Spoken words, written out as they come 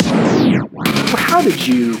How did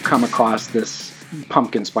you come across this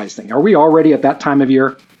pumpkin spice thing? Are we already at that time of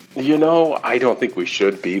year? I don't think we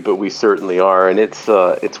should be, but we certainly are. And it's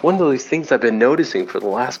one of those things I've been noticing for the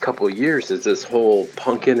last couple of years is this whole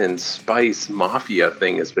pumpkin and spice mafia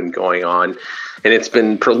thing has been going on, and it's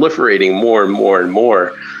been proliferating more and more and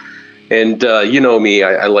more. And you know me,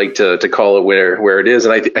 I like to call it where it is,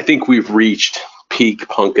 and I think we've reached peak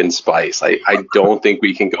pumpkin spice. I don't think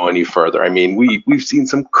we can go any further. I mean, we've seen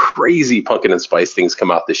some crazy pumpkin and spice things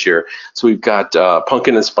come out this year. So we've got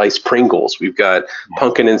pumpkin and spice Pringles, we've got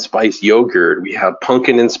pumpkin and spice yogurt, we have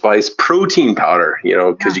pumpkin and spice protein powder.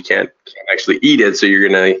 Because you can't actually eat it, so you're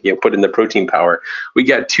gonna put in the protein powder. We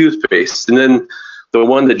got toothpaste, and then the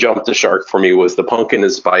one that jumped the shark for me was the pumpkin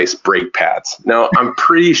and spice brake pads. Now, I'm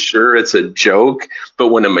pretty sure it's a joke, but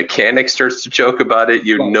when a mechanic starts to joke about it,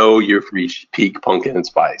 you've reached peak pumpkin and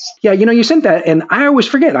spice. Yeah, you sent that, and I always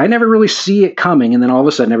forget. I never really see it coming, and then all of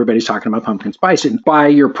a sudden, everybody's talking about pumpkin spice. And by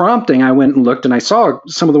your prompting, I went and looked, and I saw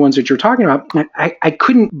some of the ones that you're talking about. I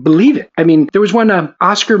couldn't believe it. I mean, there was one,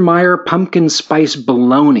 Oscar Mayer pumpkin spice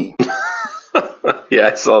bologna. Yeah,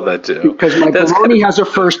 I saw that too. Because my bologna has a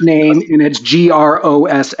first name, and it's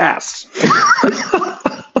Gross.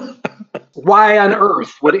 Why on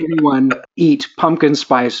earth would anyone eat pumpkin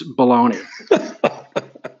spice bologna?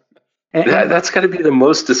 That's got to be the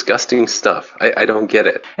most disgusting stuff. I don't get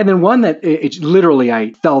it. And then one that it's literally,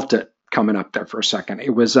 I felt it coming up there for a second.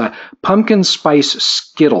 It was pumpkin spice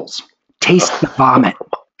Skittles. Taste the vomit.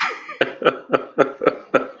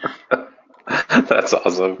 That's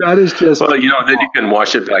awesome. That is just... Well, then you can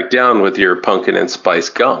wash it back down with your pumpkin and spice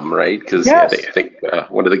gum, right? Because yes. I think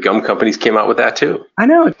one of the gum companies came out with that too. I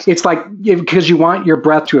know. It's like because you want your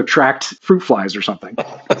breath to attract fruit flies or something.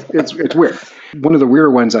 It's weird. One of the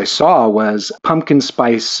weird ones I saw was pumpkin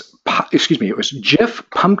spice, it was Jif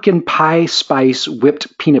pumpkin pie spice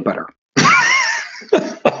whipped peanut butter.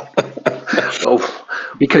 Oh,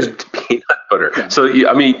 because peanut butter. Yeah. So,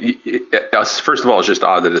 first of all, it's just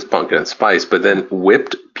odd that it's pumpkin and spice, but then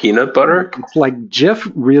whipped peanut butter? It's like Jif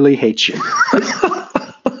really hates you.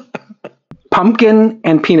 Pumpkin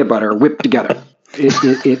and peanut butter whipped together.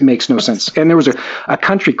 It makes no sense. And there was a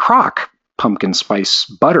Country Crock pumpkin spice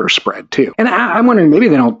butter spread, too. And I'm wondering, maybe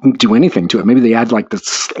they don't do anything to it. Maybe they add like the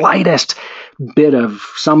slightest bit of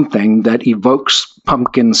something that evokes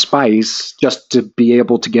pumpkin spice just to be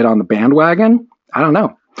able to get on the bandwagon. I don't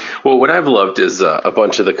know. Well, what I've loved is a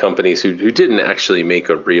bunch of the companies who didn't actually make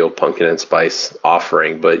a real pumpkin and spice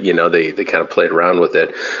offering, but they kind of played around with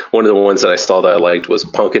it. One of the ones that I saw that I liked was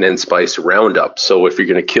pumpkin and spice Roundup. So if you're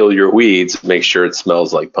going to kill your weeds, make sure it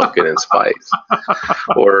smells like pumpkin and spice.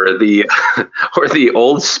 or the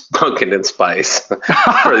old pumpkin and spice,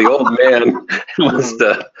 or the old man who wants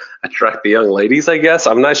to attract the young ladies, I guess.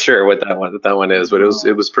 I'm not sure what that one is, but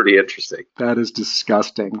it was pretty interesting. That is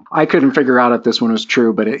disgusting. I couldn't figure out if this one was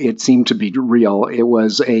true, but it seemed to be real. It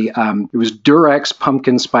was Durex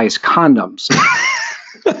pumpkin spice condoms.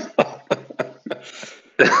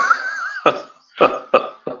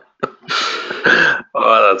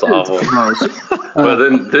 Oh, that's awful. But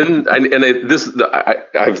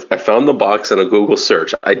I found the box in a Google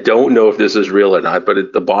search. I don't know if this is real or not,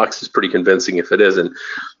 but the box is pretty convincing if it isn't.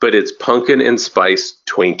 But it's pumpkin and spice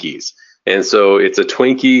Twinkies. And so it's a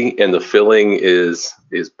Twinkie, and the filling is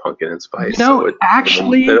pumpkin and spice. No, so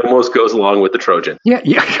actually, it almost goes along with the Trojan. Yeah.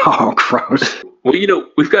 Oh, gross. Well,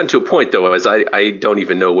 we've gotten to a point though, as I don't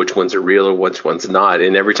even know which ones are real or which ones not.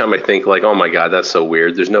 And every time I think like, oh my God, that's so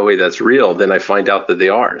weird, there's no way that's real, then I find out that they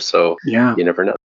are. So yeah, you never know.